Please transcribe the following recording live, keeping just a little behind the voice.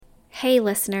Hey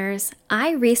listeners, I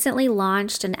recently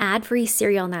launched an ad-free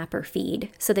Serial Napper feed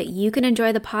so that you can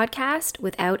enjoy the podcast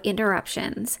without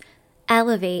interruptions.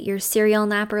 Elevate your Serial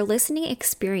Napper listening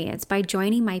experience by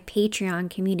joining my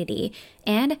Patreon community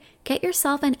and get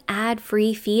yourself an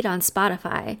ad-free feed on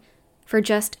Spotify. For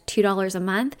just $2 a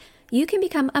month, you can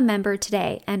become a member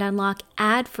today and unlock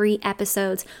ad-free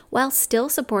episodes while still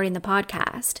supporting the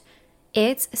podcast.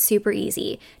 It's super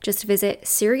easy. Just visit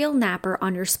Serial Napper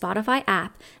on your Spotify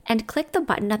app and click the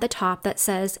button at the top that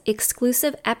says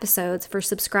Exclusive Episodes for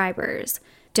Subscribers.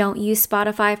 Don't use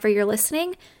Spotify for your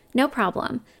listening? No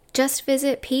problem. Just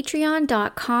visit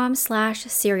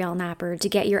patreon.com/serialnapper to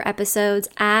get your episodes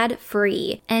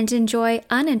ad-free and enjoy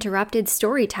uninterrupted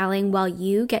storytelling while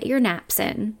you get your naps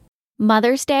in.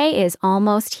 Mother's Day is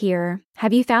almost here.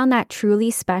 Have you found that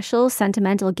truly special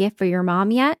sentimental gift for your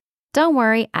mom yet? Don't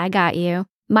worry, I got you.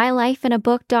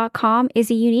 MyLifeInABook.com is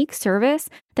a unique service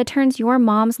that turns your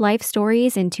mom's life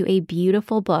stories into a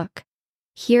beautiful book.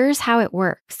 Here's how it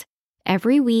works.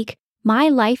 Every week,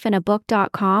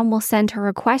 MyLifeInABook.com will send her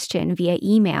a question via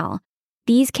email.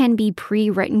 These can be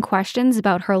pre-written questions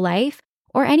about her life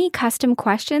or any custom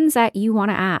questions that you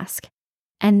want to ask.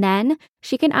 And then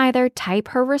she can either type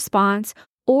her response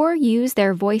or use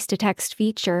their voice-to-text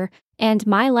feature, and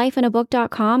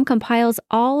MyLifeInABook.com compiles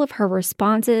all of her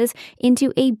responses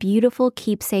into a beautiful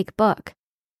keepsake book.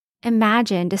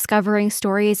 Imagine discovering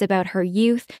stories about her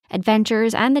youth,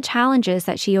 adventures, and the challenges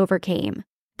that she overcame.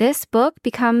 This book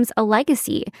becomes a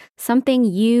legacy, something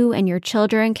you and your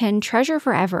children can treasure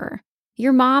forever.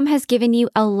 Your mom has given you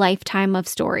a lifetime of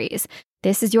stories.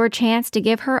 This is your chance to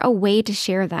give her a way to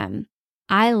share them.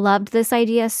 I loved this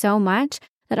idea so much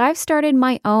that I've started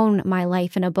my own My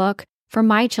Life in a Book for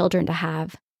my children to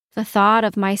have. The thought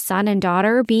of my son and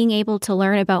daughter being able to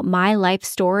learn about my life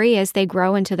story as they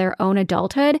grow into their own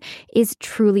adulthood is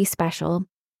truly special.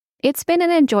 It's been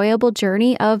an enjoyable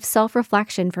journey of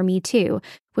self-reflection for me too,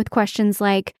 with questions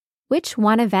like, which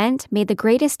one event made the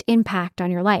greatest impact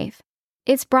on your life?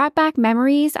 It's brought back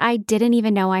memories I didn't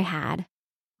even know I had.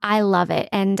 I love it,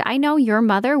 and I know your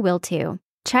mother will too.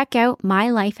 Check out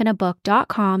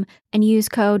MyLifeInABook.com and use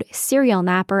code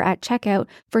SerialNapper at checkout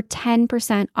for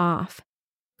 10% off.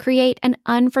 Create an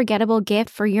unforgettable gift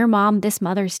for your mom this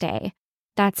Mother's Day.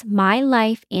 That's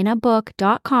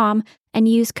MyLifeInABook.com and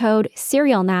use code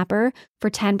SerialNapper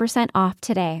for 10% off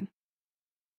today.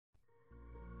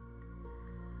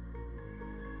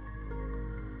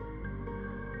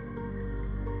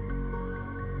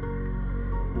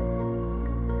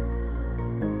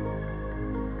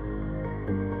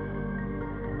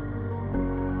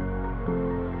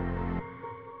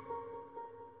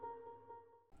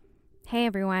 Hey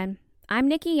everyone, I'm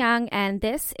Nikki Young and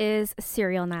this is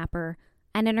Serial Napper,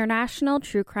 an international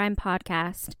true crime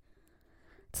podcast.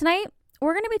 Tonight,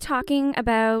 we're going to be talking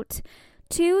about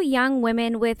two young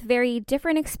women with very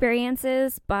different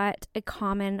experiences but a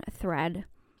common thread.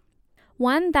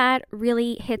 One that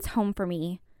really hits home for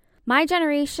me. My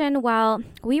generation, well,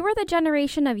 we were the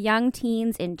generation of young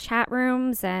teens in chat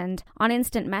rooms and on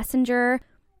instant messenger,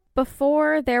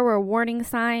 before there were warning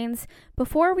signs,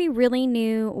 before we really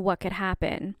knew what could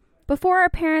happen, before our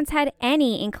parents had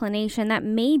any inclination that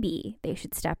maybe they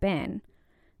should step in.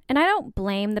 And I don't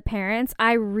blame the parents,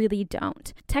 I really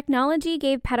don't. Technology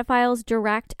gave pedophiles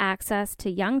direct access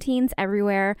to young teens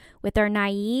everywhere with their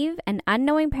naive and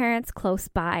unknowing parents close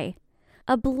by,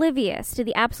 oblivious to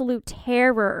the absolute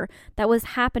terror that was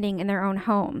happening in their own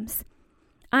homes.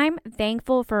 I'm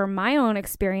thankful for my own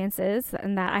experiences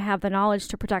and that I have the knowledge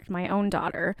to protect my own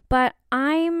daughter, but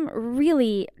I'm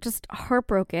really just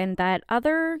heartbroken that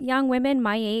other young women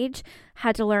my age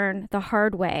had to learn the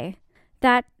hard way,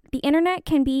 that the internet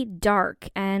can be dark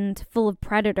and full of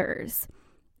predators.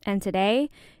 And today,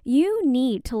 you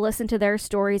need to listen to their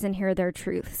stories and hear their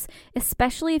truths,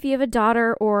 especially if you have a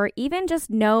daughter or even just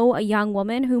know a young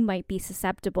woman who might be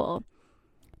susceptible.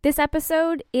 This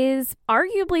episode is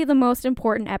arguably the most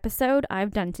important episode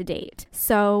I've done to date,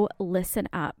 so listen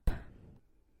up.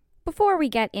 Before we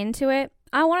get into it,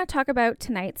 I want to talk about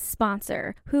tonight's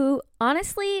sponsor, who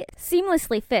honestly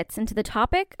seamlessly fits into the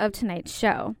topic of tonight's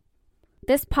show.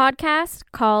 This podcast,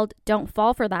 called Don't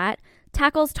Fall For That,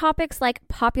 tackles topics like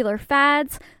popular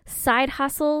fads, side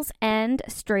hustles, and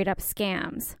straight-up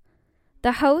scams.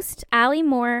 The host, Ali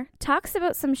Moore, talks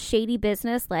about some shady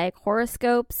business like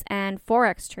horoscopes and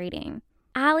Forex trading.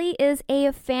 Ali is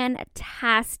a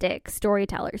fantastic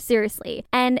storyteller, seriously,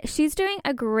 and she's doing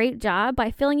a great job by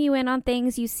filling you in on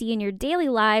things you see in your daily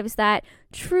lives that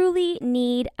truly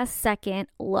need a second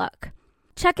look.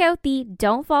 Check out the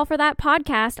Don't Fall for That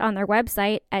podcast on their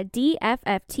website at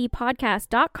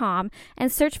dfftpodcast.com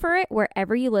and search for it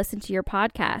wherever you listen to your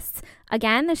podcasts.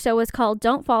 Again, the show is called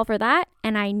Don't Fall for That,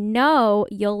 and I know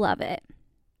you'll love it.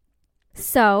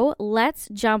 So let's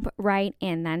jump right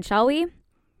in then, shall we?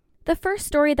 The first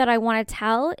story that I want to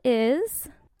tell is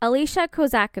Alicia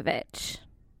Kozakiewicz.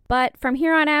 But from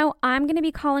here on out, I'm going to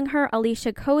be calling her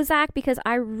Alicia Kozak because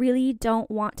I really don't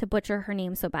want to butcher her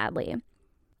name so badly.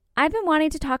 I've been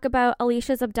wanting to talk about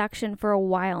Alicia's abduction for a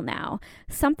while now.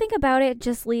 Something about it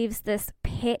just leaves this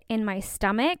pit in my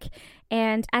stomach,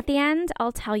 and at the end,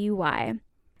 I'll tell you why.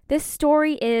 This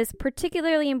story is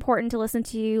particularly important to listen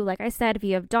to, like I said, if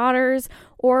you have daughters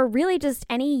or really just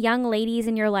any young ladies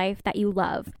in your life that you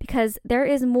love, because there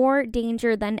is more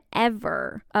danger than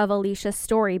ever of Alicia's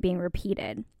story being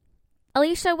repeated.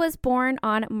 Alicia was born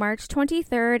on March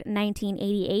 23rd,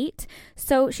 1988,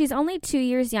 so she's only 2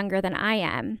 years younger than I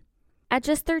am. At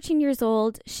just 13 years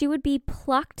old, she would be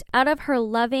plucked out of her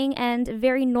loving and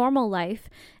very normal life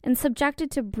and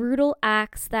subjected to brutal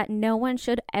acts that no one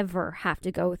should ever have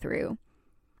to go through.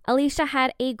 Alicia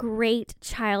had a great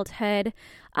childhood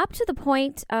up to the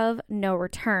point of no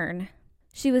return.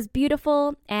 She was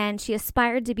beautiful and she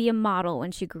aspired to be a model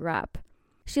when she grew up.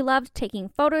 She loved taking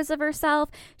photos of herself,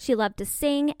 she loved to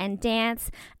sing and dance,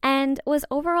 and was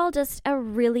overall just a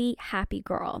really happy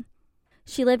girl.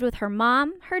 She lived with her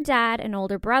mom, her dad, and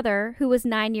older brother, who was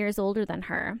 9 years older than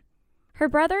her. Her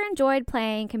brother enjoyed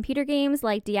playing computer games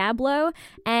like Diablo,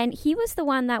 and he was the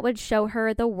one that would show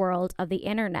her the world of the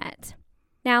internet.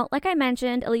 Now, like I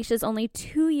mentioned, Alicia's only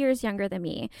 2 years younger than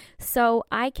me, so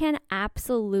I can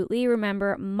absolutely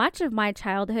remember much of my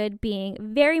childhood being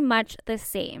very much the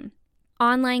same.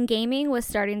 Online gaming was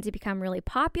starting to become really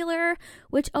popular,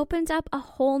 which opened up a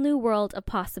whole new world of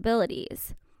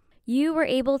possibilities. You were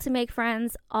able to make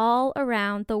friends all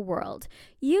around the world,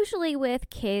 usually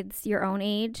with kids your own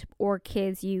age or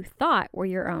kids you thought were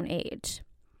your own age.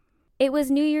 It was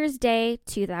New Year's Day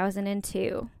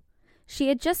 2002. She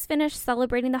had just finished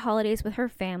celebrating the holidays with her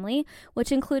family,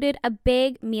 which included a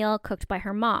big meal cooked by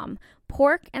her mom,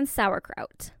 pork and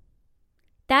sauerkraut.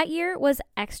 That year was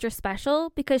extra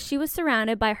special because she was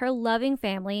surrounded by her loving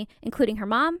family, including her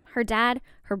mom, her dad,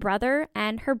 her brother,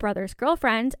 and her brother's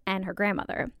girlfriend and her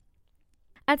grandmother.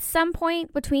 At some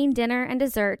point between dinner and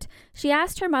dessert, she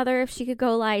asked her mother if she could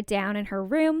go lie down in her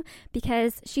room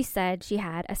because she said she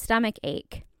had a stomach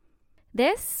ache.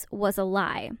 This was a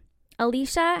lie.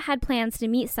 Alicia had plans to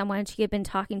meet someone she had been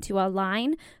talking to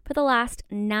online for the last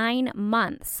 9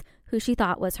 months, who she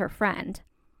thought was her friend.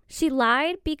 She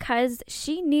lied because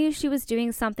she knew she was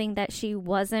doing something that she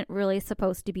wasn't really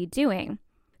supposed to be doing.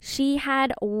 She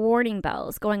had warning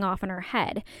bells going off in her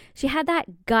head. She had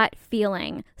that gut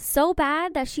feeling so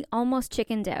bad that she almost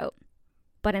chickened out.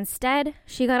 But instead,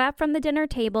 she got up from the dinner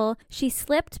table, she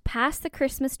slipped past the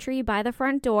Christmas tree by the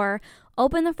front door,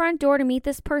 opened the front door to meet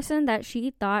this person that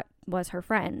she thought was her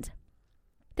friend.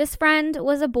 This friend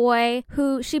was a boy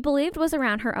who she believed was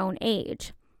around her own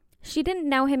age. She didn't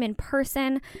know him in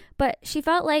person, but she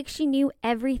felt like she knew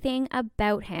everything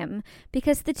about him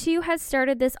because the two had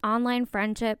started this online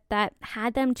friendship that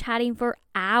had them chatting for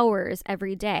hours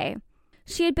every day.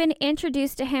 She had been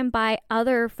introduced to him by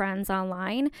other friends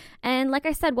online, and like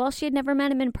I said, while she had never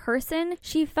met him in person,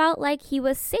 she felt like he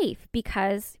was safe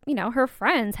because, her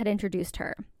friends had introduced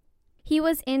her. He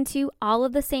was into all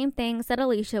of the same things that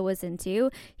Alicia was into.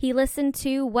 He listened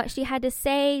to what she had to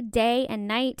say day and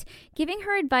night, giving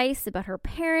her advice about her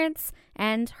parents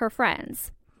and her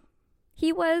friends.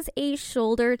 He was a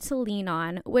shoulder to lean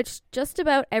on, which just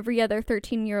about every other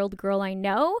 13-year-old girl I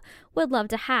know would love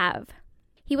to have.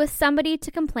 He was somebody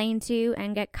to complain to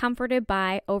and get comforted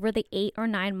by over the 8 or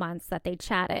 9 months that they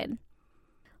chatted.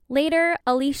 Later,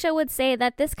 Alicia would say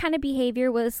that this kind of behavior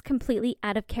was completely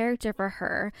out of character for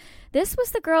her. This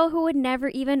was the girl who would never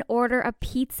even order a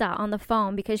pizza on the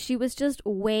phone because she was just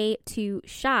way too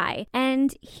shy.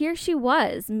 And here she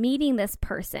was meeting this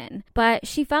person, but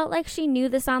she felt like she knew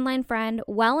this online friend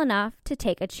well enough to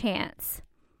take a chance.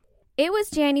 It was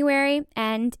January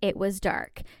and it was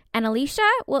dark. And Alicia,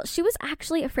 she was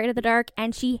actually afraid of the dark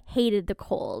and she hated the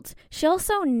cold. She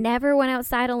also never went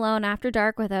outside alone after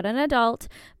dark without an adult,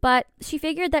 but she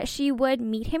figured that she would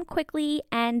meet him quickly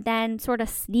and then sort of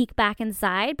sneak back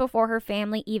inside before her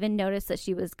family even noticed that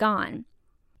she was gone.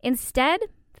 Instead,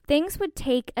 things would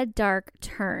take a dark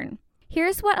turn.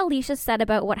 Here's what Alicia said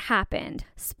about what happened.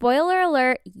 Spoiler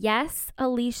alert, yes,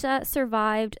 Alicia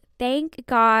survived. Thank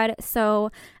God.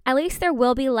 So at least there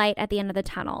will be light at the end of the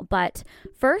tunnel. But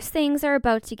first, things are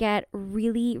about to get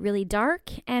really, really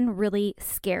dark and really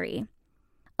scary.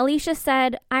 Alicia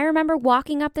said, "I remember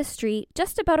walking up the street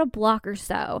just about a block or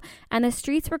so, and the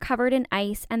streets were covered in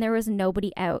ice and there was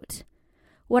nobody out.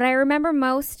 What I remember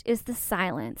most is the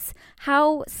silence,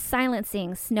 how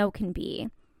silencing snow can be.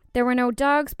 There were no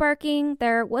dogs barking,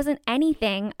 there wasn't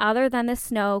anything other than the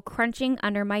snow crunching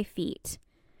under my feet.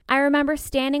 I remember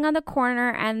standing on the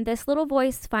corner and this little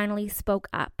voice finally spoke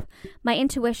up, my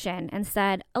intuition, and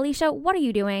said, 'Alicia, what are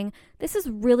you doing? This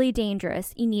is really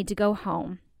dangerous. You need to go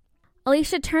home.'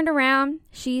 Alicia turned around.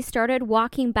 She started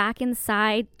walking back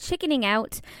inside, chickening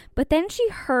out, but then she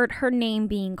heard her name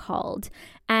being called.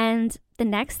 And the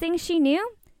next thing she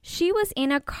knew, she was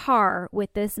in a car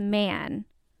with this man.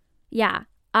 Yeah,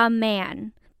 a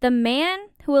man. The man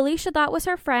who Alicia thought was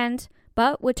her friend,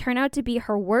 but would turn out to be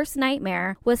her worst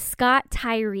nightmare, was Scott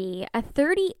Tyree, a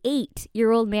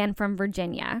 38-year-old man from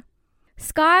Virginia.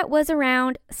 Scott was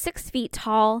around 6 feet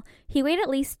tall. He weighed at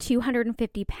least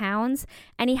 250 pounds,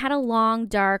 and he had a long,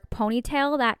 dark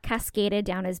ponytail that cascaded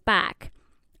down his back.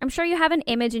 I'm sure you have an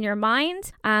image in your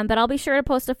mind, but I'll be sure to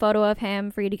post a photo of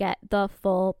him for you to get the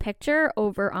full picture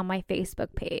over on my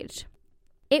Facebook page.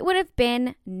 It would have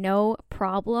been no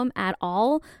problem at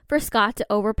all for Scott to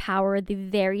overpower the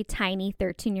very tiny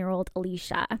 13-year-old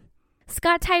Alicia.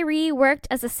 Scott Tyree worked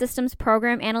as a systems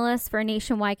program analyst for a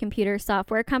nationwide computer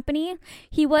software company.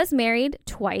 He was married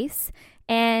twice,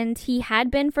 and he had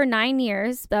been for 9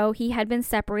 years, though he had been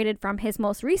separated from his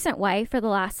most recent wife for the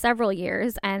last several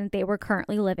years, and they were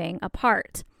currently living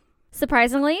apart.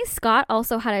 Surprisingly, Scott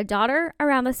also had a daughter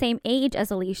around the same age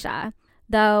as Alicia,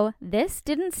 though this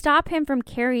didn't stop him from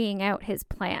carrying out his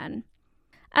plan.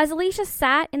 As Alicia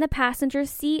sat in the passenger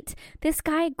seat, this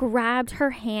guy grabbed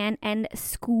her hand and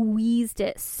squeezed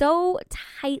it so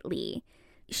tightly.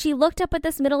 She looked up at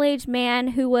this middle-aged man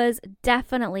who was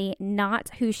definitely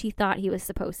not who she thought he was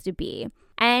supposed to be,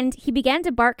 and he began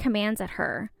to bark commands at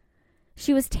her.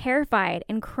 She was terrified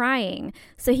and crying,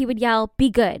 so he would yell, "Be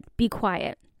good, be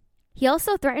quiet." He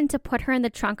also threatened to put her in the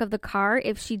trunk of the car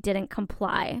if she didn't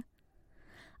comply.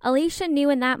 Alicia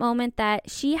knew in that moment that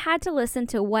she had to listen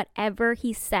to whatever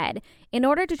he said in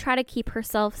order to try to keep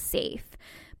herself safe,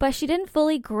 but she didn't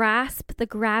fully grasp the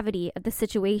gravity of the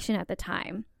situation at the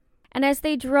time. And as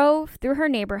they drove through her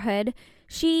neighborhood,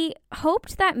 she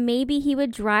hoped that maybe he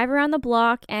would drive around the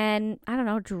block and,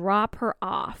 drop her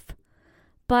off.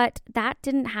 But that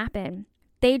didn't happen.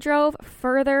 They drove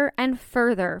further and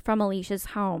further from Alicia's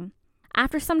home.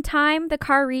 After some time, the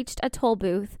car reached a toll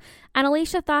booth, and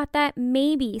Alicia thought that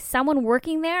maybe someone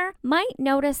working there might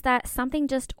notice that something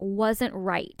just wasn't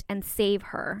right and save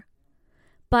her.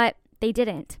 But they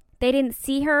didn't. They didn't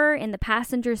see her in the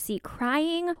passenger seat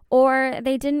crying, or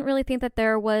they didn't really think that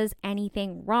there was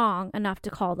anything wrong enough to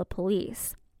call the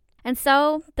police. And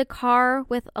so the car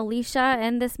with Alicia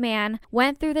and this man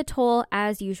went through the toll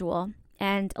as usual.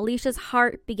 And Alicia's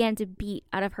heart began to beat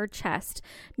out of her chest,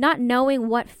 not knowing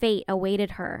what fate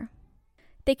awaited her.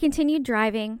 They continued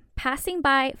driving, passing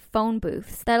by phone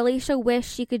booths that Alicia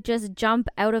wished she could just jump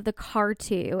out of the car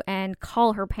to and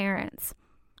call her parents.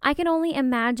 I can only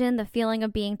imagine the feeling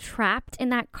of being trapped in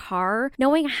that car,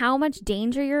 knowing how much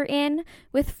danger you're in,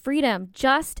 with freedom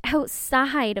just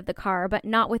outside of the car, but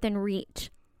not within reach.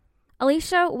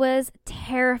 Alicia was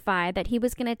terrified that he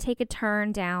was going to take a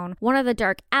turn down one of the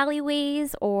dark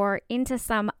alleyways or into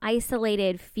some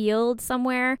isolated field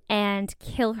somewhere and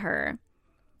kill her.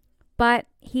 But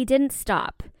he didn't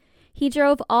stop. He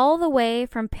drove all the way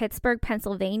from Pittsburgh,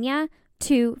 Pennsylvania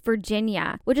to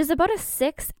Virginia, which is about a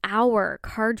 6-hour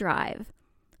car drive.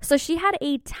 So she had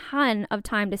a ton of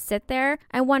time to sit there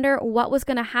and wonder what was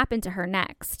going to happen to her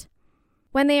next.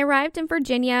 When they arrived in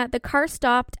Virginia, the car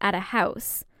stopped at a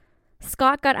house.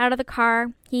 Scott got out of the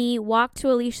car, he walked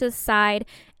to Alicia's side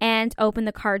and opened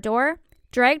the car door,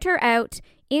 dragged her out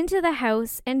into the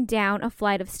house and down a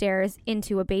flight of stairs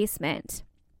into a basement.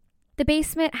 The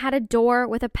basement had a door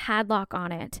with a padlock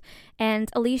on it,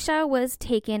 and Alicia was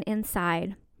taken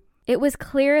inside. It was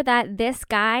clear that this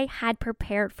guy had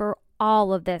prepared for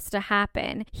all of this to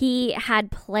happen. He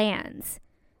had plans.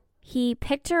 He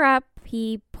picked her up,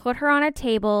 he put her on a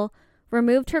table,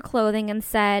 removed her clothing and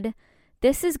said,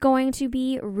 "This is going to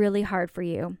be really hard for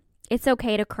you. It's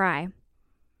okay to cry."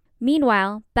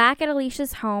 Meanwhile, back at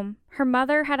Alicia's home, her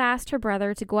mother had asked her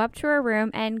brother to go up to her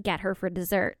room and get her for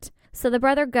dessert. So the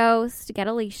brother goes to get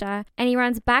Alicia, and he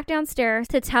runs back downstairs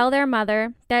to tell their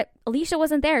mother that Alicia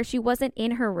wasn't there. She wasn't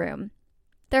in her room.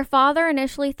 Their father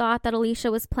initially thought that Alicia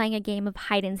was playing a game of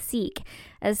hide and seek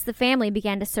as the family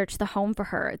began to search the home for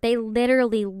her. They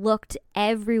literally looked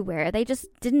everywhere. They just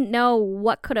didn't know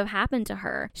what could have happened to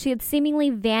her. She had seemingly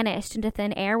vanished into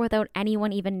thin air without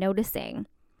anyone even noticing.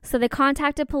 So they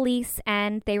contacted police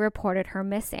and they reported her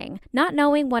missing, not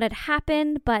knowing what had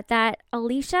happened, but that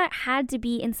Alicia had to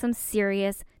be in some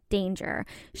serious danger.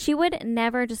 She would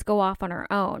never just go off on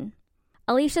her own.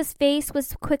 Alicia's face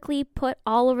was quickly put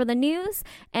all over the news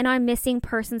and on missing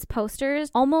persons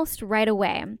posters almost right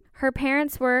away. Her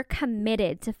parents were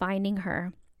committed to finding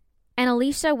her. And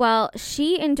Alicia, well,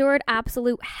 she endured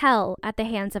absolute hell at the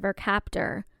hands of her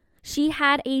captor. She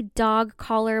had a dog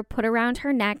collar put around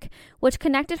her neck, which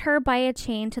connected her by a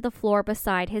chain to the floor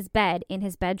beside his bed in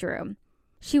his bedroom.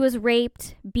 She was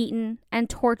raped, beaten, and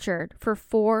tortured for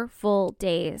 4 full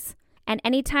days. And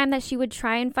any time that she would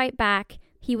try and fight back,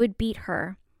 he would beat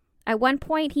her. At one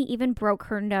point, he even broke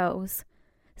her nose.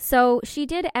 So she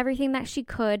did everything that she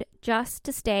could just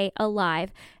to stay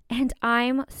alive, and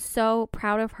I'm so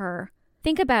proud of her.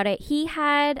 Think about it. He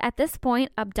had, at this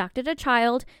point, abducted a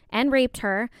child and raped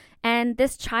her, and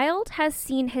this child has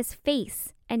seen his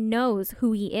face and knows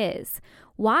who he is.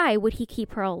 Why would he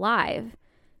keep her alive?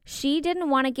 She didn't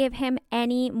want to give him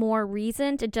any more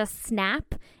reason to just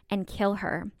snap and kill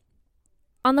her.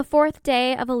 On the 4th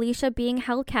day of Alicia being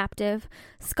held captive,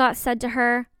 Scott said to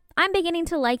her, "I'm beginning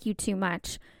to like you too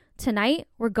much. Tonight,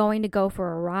 we're going to go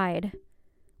for a ride."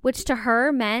 Which to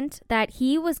her meant that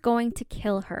he was going to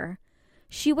kill her.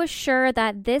 She was sure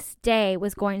that this day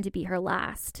was going to be her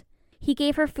last. He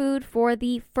gave her food for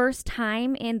the first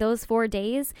time in those 4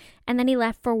 days, and then he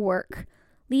left for work,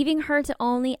 leaving her to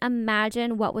only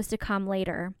imagine what was to come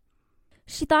later.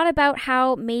 She thought about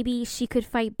how maybe she could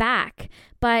fight back,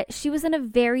 but she was in a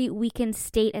very weakened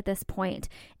state at this point,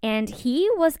 and he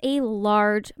was a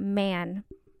large man.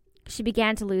 She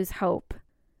began to lose hope.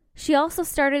 She also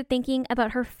started thinking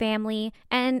about her family,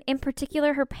 and in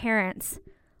particular her parents,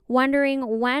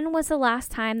 wondering when was the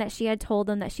last time that she had told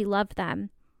them that she loved them.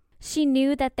 She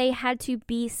knew that they had to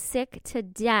be sick to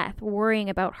death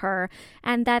worrying about her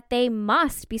and that they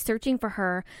must be searching for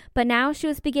her, but now she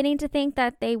was beginning to think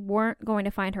that they weren't going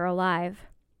to find her alive.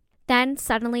 Then,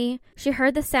 suddenly, she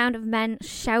heard the sound of men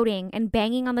shouting and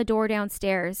banging on the door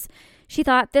downstairs. She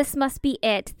thought, this must be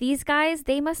it. These guys,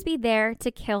 they must be there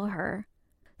to kill her.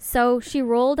 So she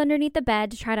rolled underneath the bed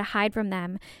to try to hide from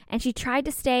them, and she tried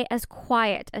to stay as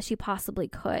quiet as she possibly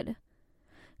could.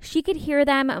 She could hear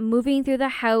them moving through the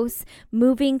house,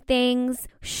 moving things,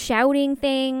 shouting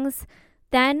things.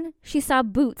 Then she saw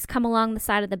boots come along the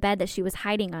side of the bed that she was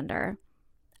hiding under.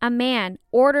 A man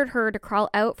ordered her to crawl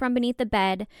out from beneath the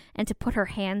bed and to put her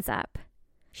hands up.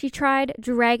 She tried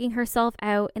dragging herself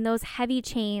out in those heavy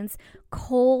chains,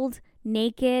 cold,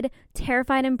 naked,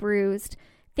 terrified and bruised,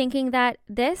 thinking that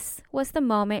this was the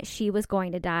moment she was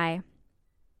going to die.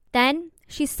 Then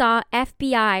she saw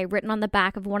FBI written on the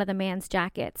back of one of the man's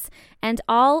jackets, and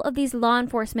all of these law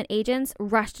enforcement agents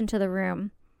rushed into the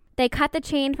room. They cut the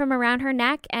chain from around her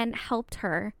neck and helped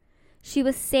her. She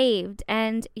was saved,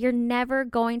 and you're never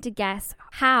going to guess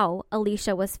how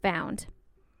Alicia was found.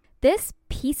 This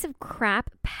piece of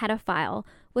crap pedophile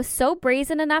was so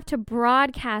brazen enough to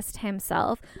broadcast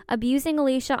himself abusing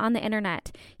Alicia on the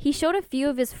internet. He showed a few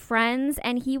of his friends,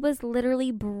 and he was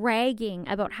literally bragging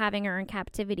about having her in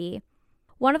captivity.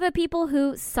 One of the people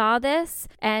who saw this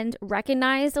and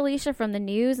recognized Alicia from the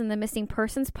news and the missing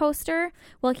persons poster,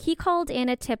 well, he called in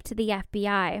a tip to the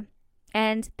FBI.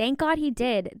 And thank God he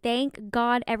did. Thank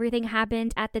God everything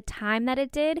happened at the time that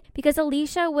it did, because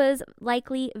Alicia was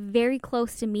likely very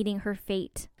close to meeting her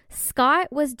fate. Scott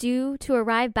was due to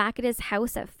arrive back at his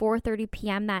house at 4:30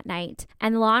 p.m. that night,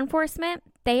 and law enforcement,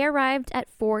 they arrived at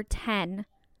 4:10.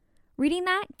 Reading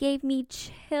that gave me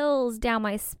chills down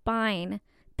my spine.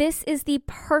 This is the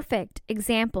perfect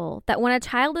example that when a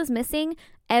child is missing,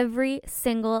 every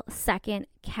single second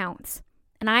counts.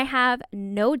 And I have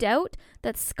no doubt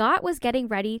that Scott was getting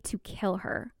ready to kill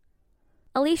her.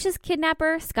 Alicia's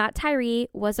kidnapper, Scott Tyree,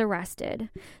 was arrested.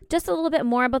 Just a little bit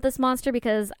more about this monster,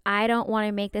 because I don't want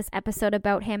to make this episode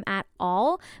about him at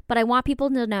all, but I want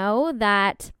people to know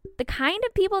that the kind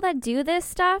of people that do this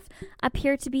stuff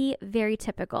appear to be very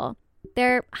typical.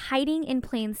 They're hiding in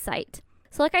plain sight.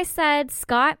 So like I said,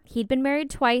 Scott, he'd been married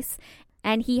twice,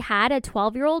 and he had a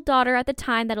 12-year-old daughter at the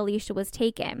time that Alicia was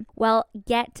taken. Well,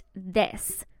 get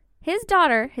this. His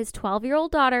daughter, his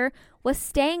 12-year-old daughter, was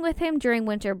staying with him during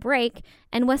winter break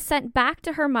and was sent back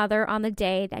to her mother on the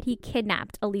day that he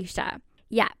kidnapped Alicia.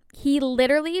 Yeah, he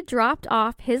literally dropped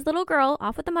off his little girl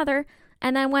off with the mother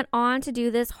and then went on to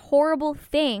do this horrible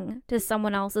thing to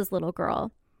someone else's little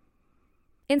girl.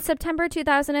 In September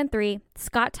 2003,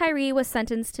 Scott Tyree was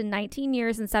sentenced to 19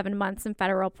 years and 7 months in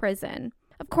federal prison.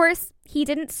 Of course, he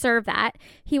didn't serve that.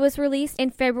 He was released in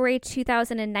February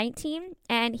 2019,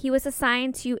 and he was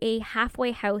assigned to a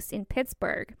halfway house in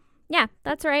Pittsburgh. Yeah,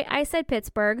 that's right. I said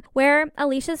Pittsburgh, where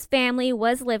Alicia's family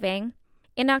was living.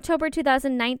 In October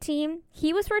 2019,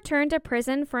 he was returned to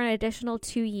prison for an additional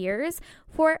 2 years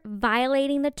for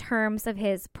violating the terms of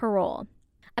his parole.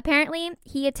 Apparently,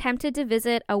 he attempted to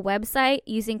visit a website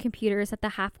using computers at the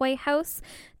halfway house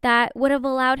that would have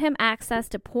allowed him access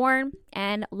to porn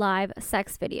and live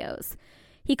sex videos.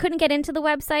 He couldn't get into the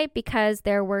website because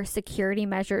there were security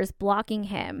measures blocking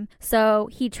him. So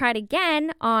he tried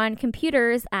again on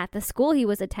computers at the school he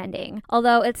was attending.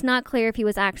 Although it's not clear if he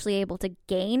was actually able to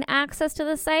gain access to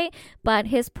the site, but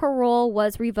his parole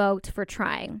was revoked for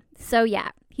trying. So yeah,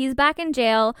 he's back in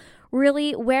jail,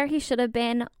 really where he should have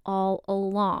been all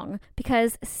along,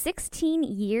 because 16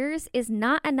 years is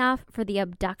not enough for the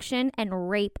abduction and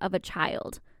rape of a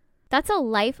child. That's a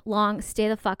lifelong stay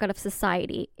the fuck out of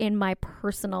society, in my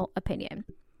personal opinion.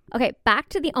 Okay, back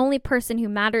to the only person who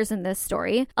matters in this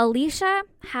story. Alicia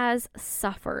has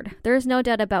suffered. There's no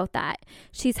doubt about that.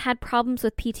 She's had problems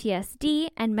with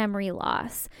PTSD and memory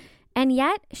loss. And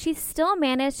yet, she's still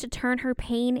managed to turn her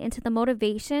pain into the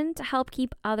motivation to help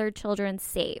keep other children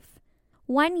safe.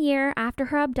 1 year after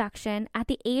her abduction, at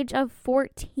the age of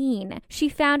 14, she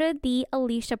founded the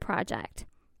Alicia Project.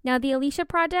 Now, the Alicia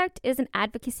Project is an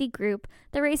advocacy group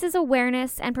that raises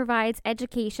awareness and provides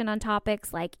education on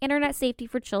topics like internet safety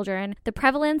for children, the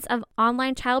prevalence of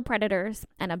online child predators,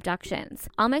 and abductions.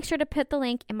 I'll make sure to put the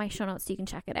link in my show notes so you can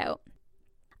check it out.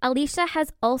 Alicia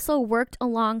has also worked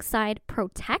alongside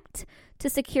Protect to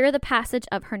secure the passage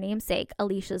of her namesake,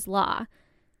 Alicia's Law.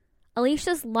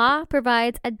 Alicia's Law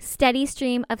provides a steady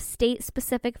stream of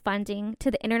state-specific funding to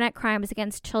the Internet Crimes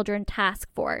Against Children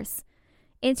Task Force.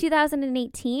 In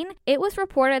 2018, it was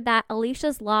reported that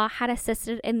Alicia's Law had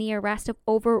assisted in the arrest of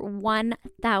over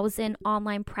 1,000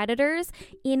 online predators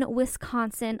in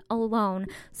Wisconsin alone.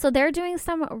 So they're doing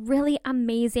some really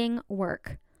amazing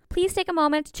work. Please take a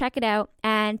moment to check it out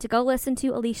and to go listen to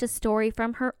Alicia's story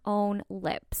from her own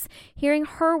lips. Hearing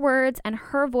her words and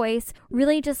her voice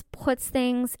really just puts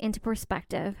things into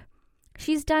perspective.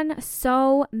 She's done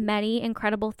so many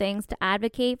incredible things to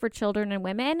advocate for children and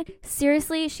women.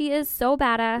 Seriously, she is so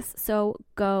badass, so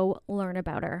go learn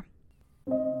about her.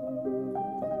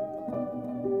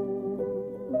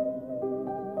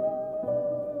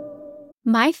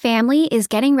 My family is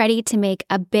getting ready to make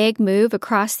a big move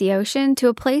across the ocean to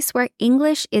a place where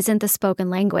English isn't the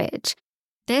spoken language.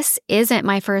 This isn't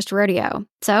my first rodeo,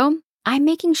 so I'm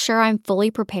making sure I'm fully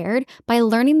prepared by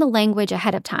learning the language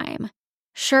ahead of time.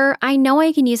 Sure, I know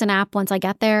I can use an app once I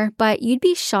get there, but you'd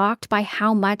be shocked by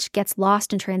how much gets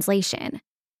lost in translation.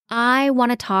 I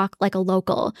want to talk like a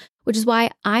local, which is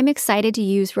why I'm excited to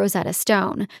use Rosetta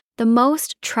Stone, the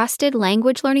most trusted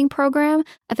language learning program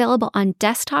available on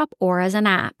desktop or as an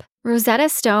app. Rosetta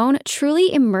Stone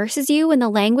truly immerses you in the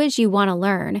language you want to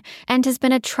learn and has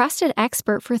been a trusted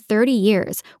expert for 30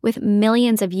 years with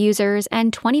millions of users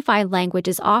and 25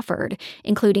 languages offered,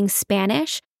 including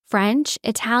Spanish, French,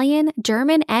 Italian,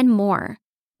 German, and more.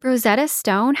 Rosetta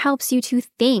Stone helps you to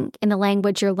think in the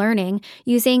language you're learning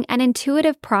using an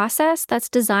intuitive process that's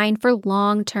designed for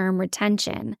long-term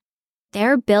retention.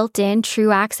 Their built-in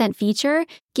True Accent feature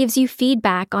gives you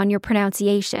feedback on your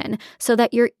pronunciation so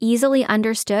that you're easily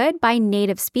understood by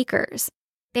native speakers.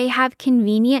 They have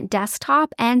convenient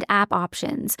desktop and app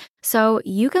options, so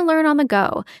you can learn on the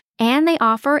go. And they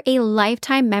offer a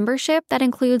lifetime membership that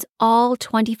includes all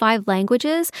 25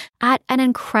 languages at an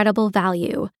incredible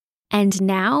value. And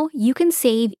now you can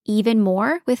save even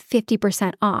more with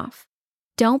 50% off.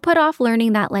 Don't put off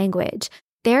learning that language.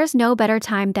 There's no better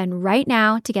time than right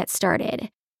now to get started.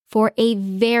 For a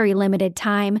very limited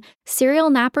time,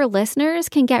 Serial Napper listeners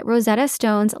can get Rosetta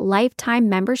Stone's lifetime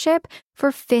membership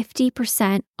for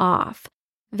 50% off.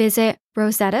 Visit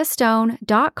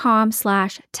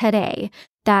rosettastone.com/today.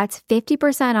 That's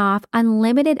 50% off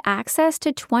unlimited access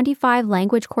to 25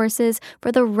 language courses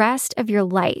for the rest of your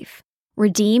life.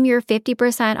 Redeem your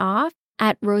 50% off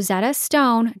at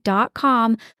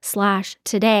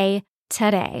rosettastone.com/today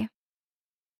today.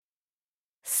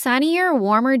 Sunnier,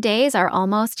 warmer days are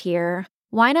almost here.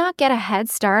 Why not get a head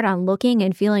start on looking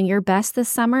and feeling your best this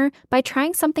summer by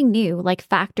trying something new like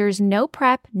Factor's no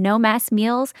prep, no mess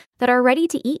meals that are ready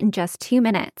to eat in just 2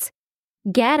 minutes.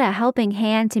 Get a helping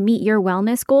hand to meet your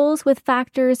wellness goals with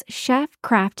Factor's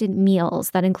chef-crafted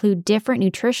meals that include different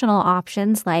nutritional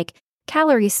options like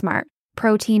Calorie Smart,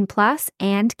 Protein Plus,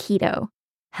 and Keto.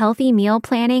 Healthy meal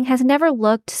planning has never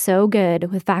looked so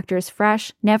good with Factor's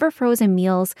fresh, never-frozen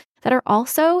meals that are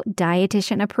also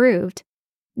dietitian approved.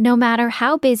 No matter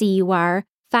how busy you are,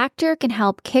 Factor can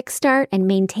help kickstart and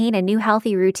maintain a new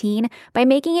healthy routine by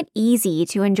making it easy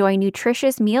to enjoy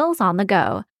nutritious meals on the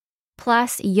go.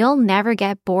 Plus, you'll never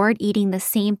get bored eating the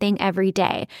same thing every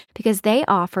day because they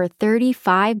offer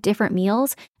 35 different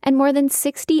meals and more than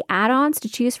 60 add-ons to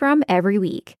choose from every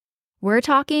week. We're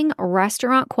talking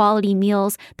restaurant-quality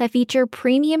meals that feature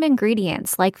premium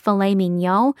ingredients like filet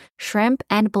mignon, shrimp,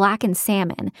 and blackened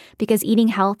salmon because eating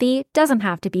healthy doesn't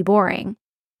have to be boring.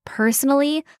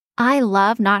 Personally, I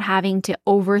love not having to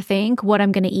overthink what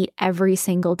I'm going to eat every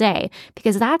single day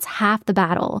because that's half the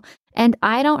battle. And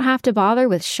I don't have to bother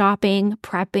with shopping,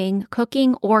 prepping,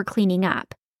 cooking, or cleaning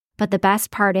up. But the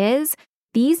best part is,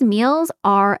 these meals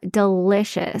are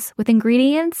delicious with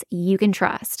ingredients you can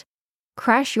trust.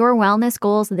 Crush your wellness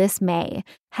goals this May.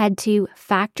 Head to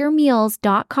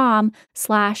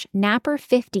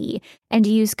factormeals.com/napper50 and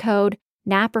use code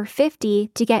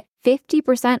napper50 to get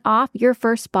 50% off your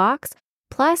first box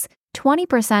plus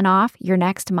 20% off your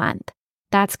next month.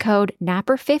 That's code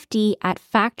napper50 at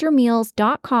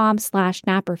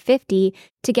factormeals.com/napper50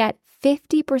 to get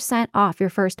 50% off your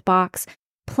first box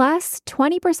plus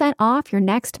 20% off your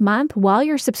next month while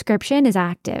your subscription is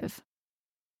active.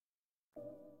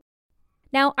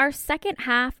 Now, our second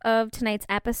half of tonight's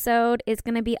episode is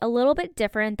going to be a little bit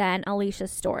different than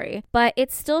Alicia's story, but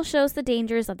it still shows the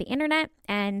dangers of the internet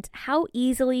and how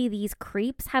easily these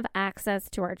creeps have access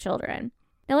to our children.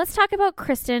 Now, let's talk about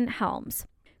Kristen Helms.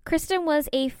 Kristen was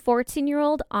a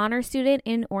 14-year-old honor student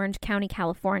in Orange County,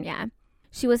 California.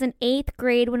 She was in 8th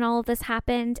grade when all of this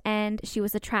happened, and she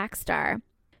was a track star.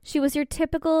 She was your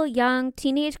typical young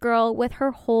teenage girl with her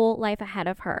whole life ahead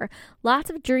of her. Lots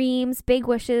of dreams, big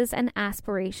wishes, and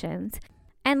aspirations.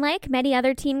 And like many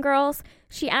other teen girls,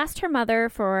 she asked her mother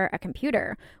for a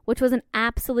computer, which was an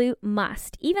absolute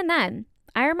must. Even then,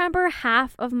 I remember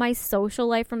half of my social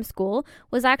life from school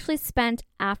was actually spent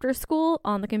after school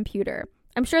on the computer.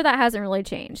 I'm sure that hasn't really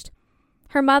changed.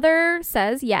 Her mother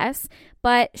says yes,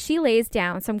 but she lays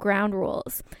down some ground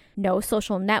rules. No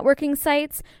social networking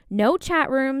sites, no chat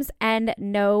rooms, and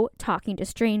no talking to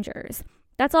strangers.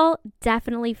 That's all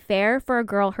definitely fair for a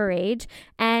girl her age,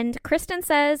 and Kristen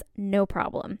says no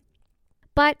problem.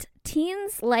 But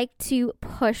teens like to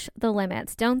push the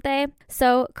limits, don't they?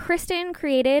 So Kristen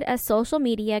created a social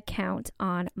media account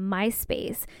on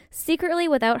MySpace, secretly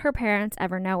without her parents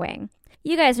ever knowing.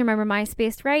 You guys remember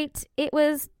MySpace, right? It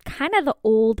was kind of the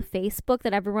old Facebook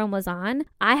that everyone was on.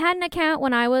 I had an account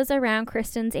when I was around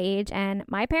Kristen's age, and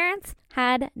my parents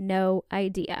had no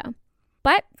idea.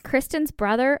 But Kristen's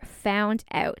brother found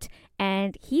out,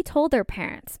 and he told their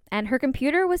parents, and her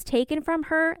computer was taken from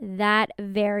her that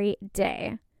very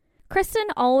day. Kristen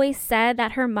always said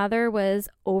that her mother was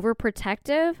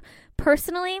overprotective.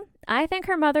 Personally, I think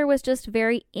her mother was just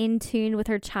very in tune with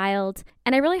her child,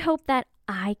 and I really hope that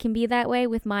I can be that way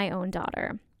with my own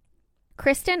daughter.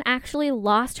 Kristen actually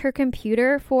lost her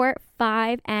computer for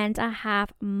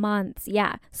 5.5 months.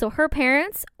 Yeah, so her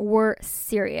parents were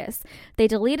serious. They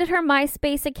deleted her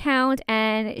MySpace account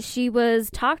and she was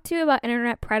talked to about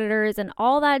internet predators and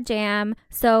all that jam.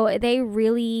 So they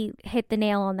really hit the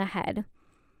nail on the head.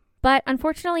 But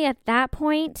unfortunately, at that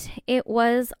point, it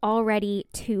was already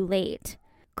too late.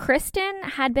 Kristen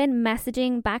had been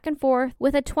messaging back and forth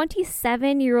with a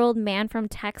 27-year-old man from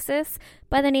Texas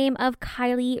by the name of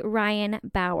Kylie Ryan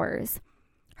Bowers.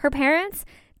 Her parents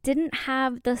didn't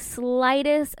have the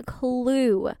slightest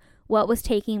clue what was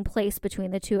taking place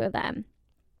between the two of them.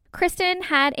 Kristen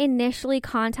had initially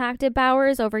contacted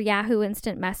Bowers over Yahoo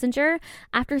Instant Messenger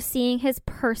after seeing his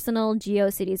personal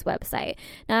GeoCities website.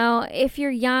 Now, if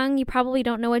you're young, you probably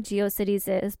don't know what GeoCities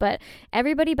is, but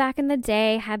everybody back in the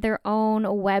day had their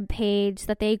own web page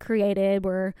that they created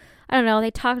where, I don't know,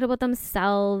 they talked about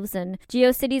themselves, and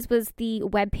GeoCities was the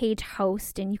web page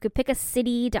host, and you could pick a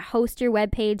city to host your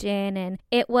web page in, and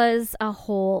it was a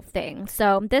whole thing.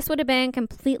 So this would have been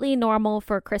completely normal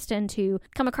for Kristen to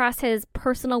come across his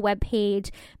personal web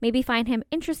page, maybe find him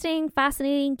interesting,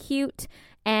 fascinating, cute,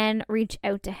 and reach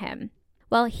out to him.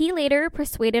 Well, he later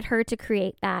persuaded her to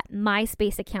create that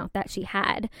MySpace account that she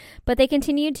had, but they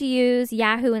continued to use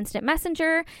Yahoo Instant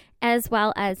Messenger as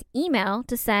well as email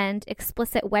to send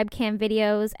explicit webcam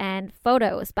videos and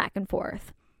photos back and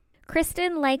forth.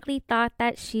 Kristen likely thought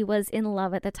that she was in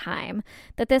love at the time,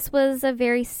 that this was a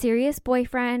very serious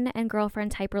boyfriend and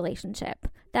girlfriend type relationship,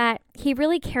 that he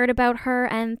really cared about her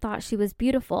and thought she was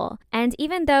beautiful. And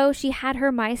even though she had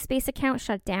her MySpace account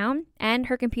shut down and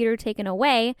her computer taken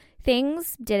away,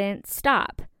 things didn't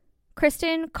stop.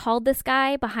 Kristen called this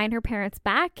guy behind her parents'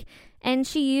 back, and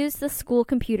she used the school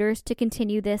computers to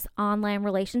continue this online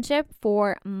relationship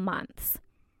for months.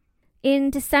 In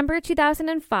December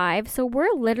 2005, so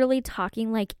we're literally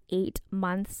talking like 8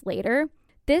 months later,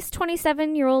 This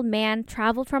 27-year-old man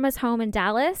traveled from his home in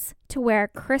Dallas to where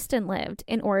Kristen lived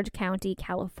in Orange County,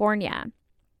 California.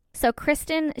 So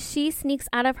Kristen, she sneaks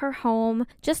out of her home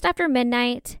just after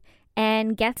midnight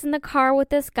and gets in the car with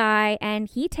this guy, and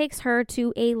he takes her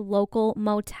to a local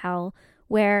motel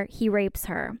where he rapes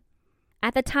her.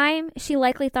 At the time, she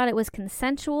likely thought it was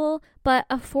consensual, but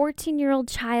a 14-year-old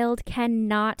child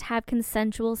cannot have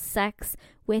consensual sex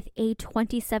with a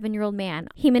 27-year-old man.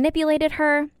 He manipulated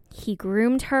her, he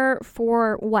groomed her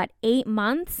for 8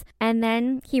 months, and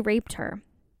then he raped her.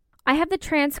 I have the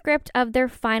transcript of their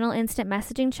final instant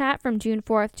messaging chat from June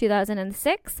 4th,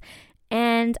 2006,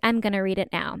 and I'm going to read it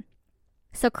now.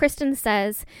 So Kristen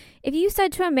says, if you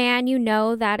said to a man you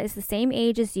know that is the same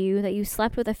age as you that you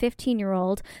slept with a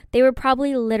 15-year-old, they would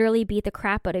probably literally beat the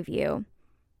crap out of you.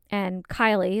 And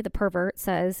Kylie, the pervert,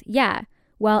 says, yeah,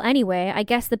 well, anyway, I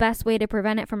guess the best way to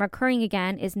prevent it from occurring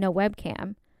again is no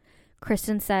webcam.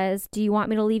 Kristen says, do you want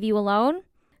me to leave you alone?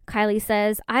 Kylie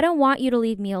says, I don't want you to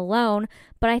leave me alone,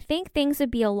 but I think things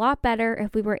would be a lot better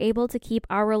if we were able to keep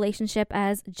our relationship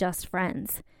as just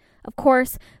friends. Of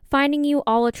course, finding you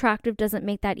all attractive doesn't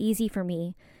make that easy for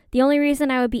me. The only reason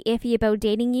I would be iffy about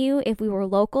dating you if we were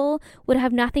local would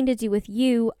have nothing to do with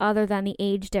you other than the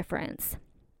age difference.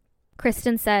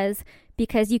 Kristen says,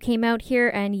 because you came out here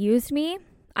and used me,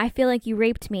 I feel like you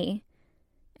raped me.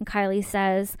 And Kylie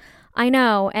says, I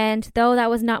know, and though that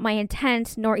was not my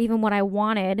intent, nor even what I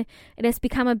wanted, it has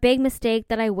become a big mistake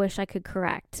that I wish I could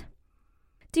correct.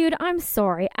 Dude, I'm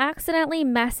sorry. Accidentally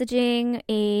messaging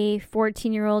a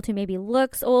 14-year-old who maybe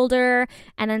looks older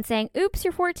and then saying, oops,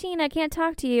 you're 14, I can't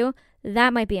talk to you,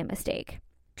 that might be a mistake.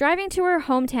 Driving to her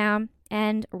hometown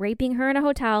and raping her in a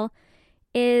hotel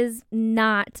is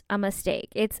not a mistake.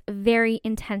 It's very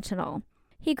intentional.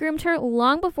 He groomed her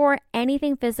long before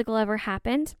anything physical ever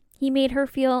happened. He made her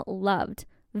feel loved,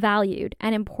 valued,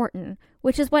 and important,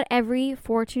 which is what every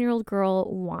 14-year-old girl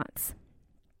wants.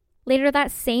 Later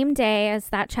that same day as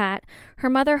that chat, her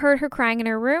mother heard her crying in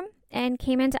her room and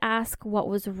came in to ask what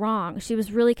was wrong. She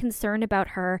was really concerned about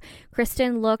her.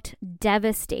 Kristen looked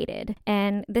devastated.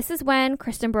 And this is when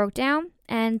Kristen broke down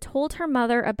and told her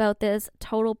mother about this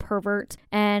total pervert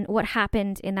and what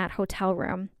happened in that hotel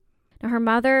room. Now, her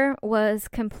mother was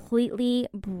completely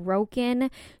broken.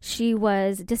 She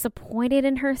was disappointed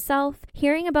in herself,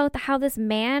 hearing about how this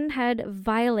man had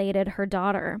violated her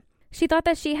daughter. She thought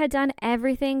that she had done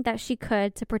everything that she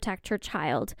could to protect her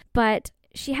child, but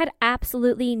she had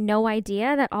absolutely no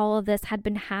idea that all of this had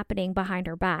been happening behind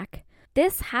her back.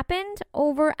 This happened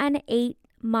over an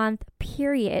 8-month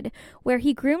period where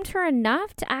he groomed her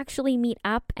enough to actually meet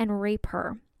up and rape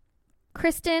her.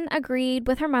 Kristen agreed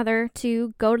with her mother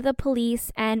to go to the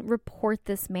police and report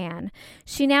this man.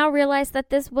 She now realized that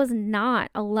this was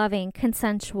not a loving,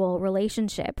 consensual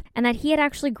relationship and that he had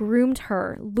actually groomed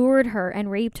her, lured her, and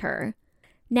raped her.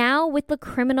 Now, with the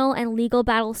criminal and legal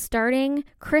battle starting,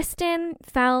 Kristen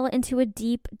fell into a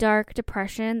deep, dark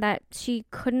depression that she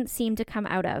couldn't seem to come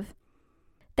out of.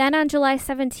 Then on July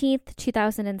 17th,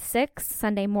 2006,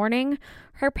 Sunday morning,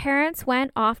 her parents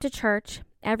went off to church.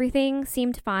 Everything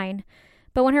seemed fine,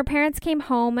 but when her parents came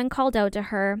home and called out to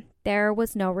her, there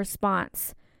was no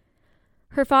response.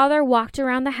 Her father walked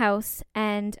around the house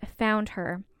and found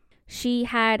her. She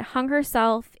had hung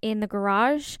herself in the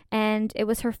garage, and it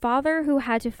was her father who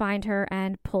had to find her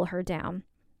and pull her down.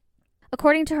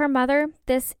 According to her mother,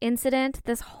 this incident,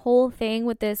 this whole thing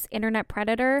with this internet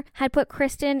predator, had put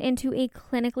Kristen into a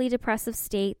clinically depressive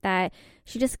state that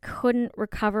she just couldn't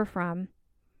recover from.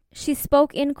 She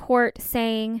spoke in court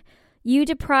saying, "You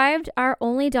deprived our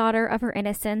only daughter of her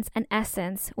innocence and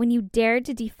essence when you dared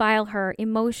to defile her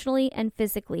emotionally and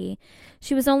physically.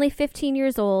 She was only 15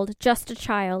 years old, just a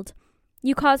child.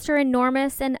 You caused her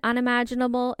enormous and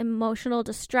unimaginable emotional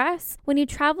distress when you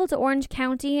traveled to Orange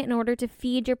County in order to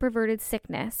feed your perverted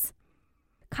sickness."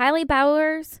 Kylie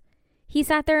Bowers, he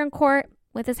sat there in court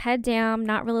with his head down,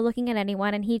 not really looking at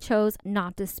anyone, and he chose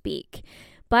not to speak.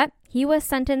 But he was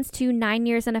sentenced to 9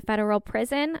 years in a federal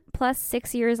prison, plus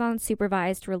 6 years on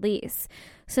supervised release.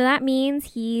 So that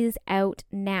means he's out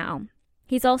now.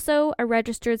 He's also a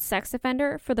registered sex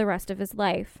offender for the rest of his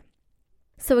life.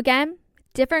 So again,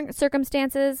 different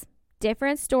circumstances,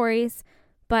 different stories,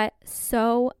 but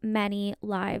so many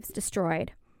lives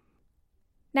destroyed.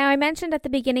 Now, I mentioned at the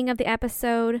beginning of the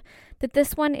episode that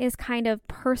this one is kind of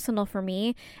personal for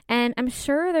me, and I'm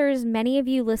sure there's many of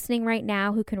you listening right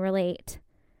now who can relate.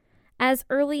 As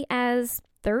early as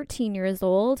 13 years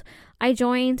old, I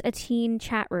joined a teen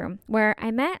chat room where I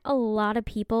met a lot of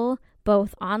people,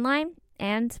 both online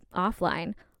and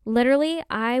offline. Literally,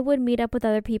 I would meet up with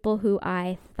other people who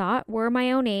I thought were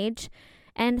my own age,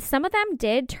 And some of them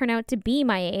did turn out to be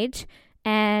my age,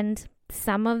 and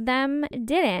some of them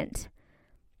didn't.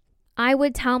 I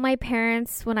would tell my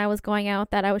parents when I was going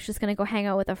out that I was just going to go hang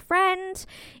out with a friend.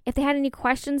 If they had any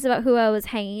questions about who I was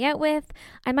hanging out with,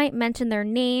 I might mention their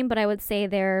name, but I would say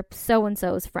they're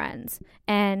so-and-so's friends.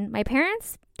 And my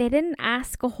parents, they didn't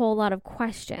ask a whole lot of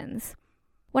questions.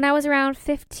 When I was around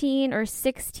 15 or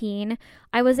 16,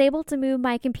 I was able to move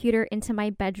my computer into my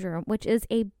bedroom, which is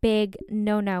a big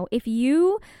no-no. If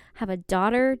you have a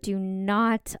daughter, do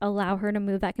not allow her to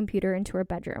move that computer into her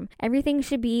bedroom. Everything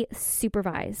should be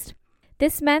supervised.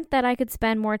 This meant that I could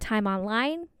spend more time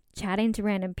online, chatting to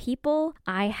random people.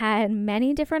 I had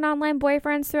many different online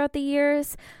boyfriends throughout the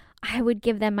years. I would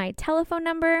give them my telephone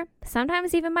number,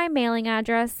 sometimes even my mailing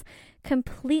address,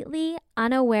 completely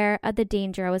unaware of the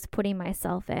danger I was putting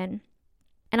myself in.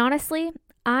 And honestly,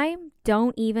 I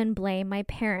don't even blame my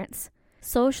parents.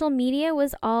 Social media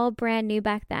was all brand new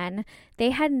back then.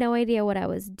 They had no idea what I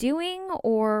was doing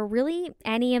or really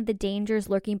any of the dangers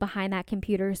lurking behind that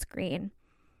computer screen.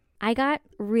 I got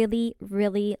really,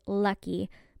 really lucky,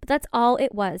 but that's all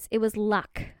it was. It was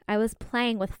luck. I was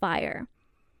playing with fire.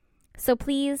 So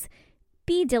please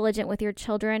be diligent with your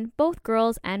children, both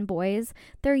girls and boys.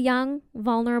 They're young,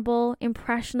 vulnerable,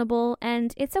 impressionable,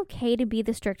 and it's okay to be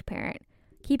the strict parent.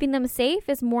 Keeping them safe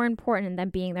is more important than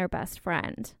being their best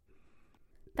friend.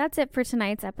 That's it for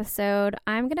tonight's episode.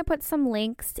 I'm going to put some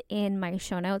links in my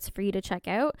show notes for you to check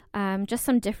out, just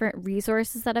some different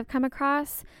resources that I've come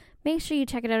across. Make sure you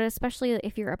check it out, especially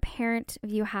if you're a parent, if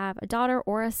you have a daughter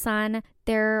or a son.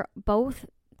 They're both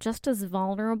just as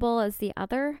vulnerable as the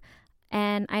other.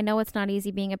 And I know it's not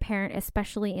easy being a parent,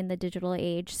 especially in the digital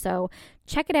age. So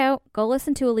check it out. Go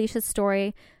listen to Alicia's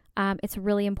story. It's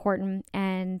really important.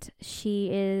 And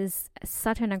she is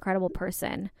such an incredible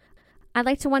person. I'd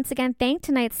like to once again thank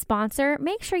tonight's sponsor.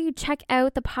 Make sure you check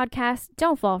out the podcast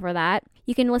Don't Fall for That.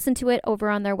 You can listen to it over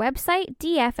on their website,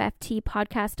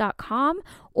 dfftpodcast.com,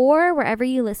 or wherever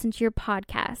you listen to your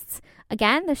podcasts.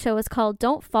 Again, the show is called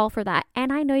Don't Fall for That,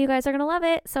 and I know you guys are going to love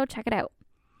it, so check it out.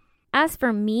 As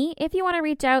for me, if you want to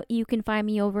reach out, you can find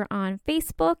me over on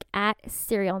Facebook at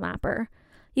Serial Napper.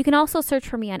 You can also search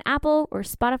for me on Apple or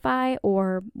Spotify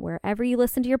or wherever you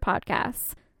listen to your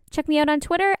podcasts. Check me out on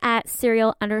Twitter at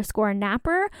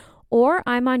serial_napper, or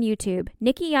I'm on YouTube,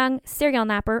 Nikki Young, Serial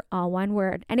Napper, all one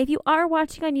word. And if you are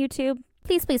watching on YouTube,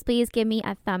 please, please, please give me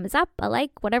a thumbs up, a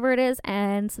like, whatever it is,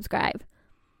 and subscribe.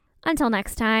 Until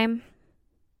next time,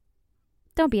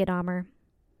 don't be a Dahmer.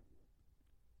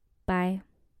 Bye.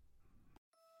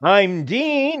 I'm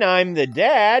Dean, I'm the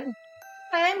dad.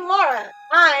 I'm Laura,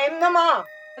 I'm the mom.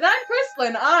 And I'm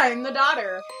Kristlyn, I'm the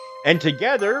daughter. And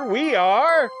together we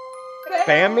are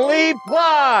Family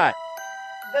Plot.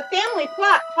 The Family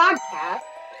Plot Podcast,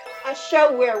 a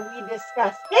show where we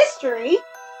discuss history,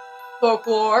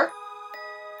 folklore,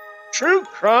 true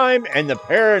crime, and the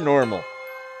paranormal.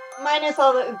 Minus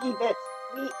all the oogie bits.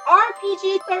 We are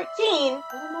PG-13.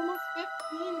 I'm almost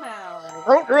 15 now.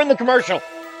 Don't ruin the commercial.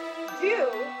 Do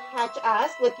catch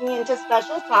us looking into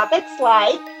special topics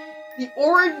like the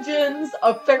origins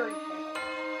of fairy tales,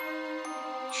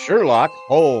 Sherlock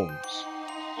Holmes,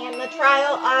 and the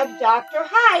trial of Dr.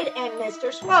 Hyde and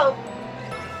Mr. Swope.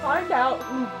 Find out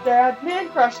who Dad Man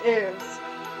Crush is,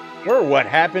 or what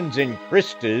happens in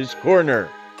Krista's Corner.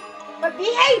 But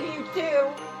behave, you two!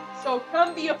 So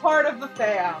come be a part of the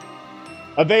fam.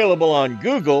 Available on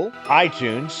Google,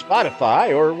 iTunes,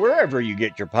 Spotify, or wherever you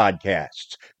get your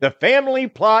podcasts. The Family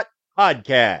Plot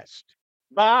Podcast.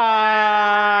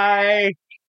 Bye!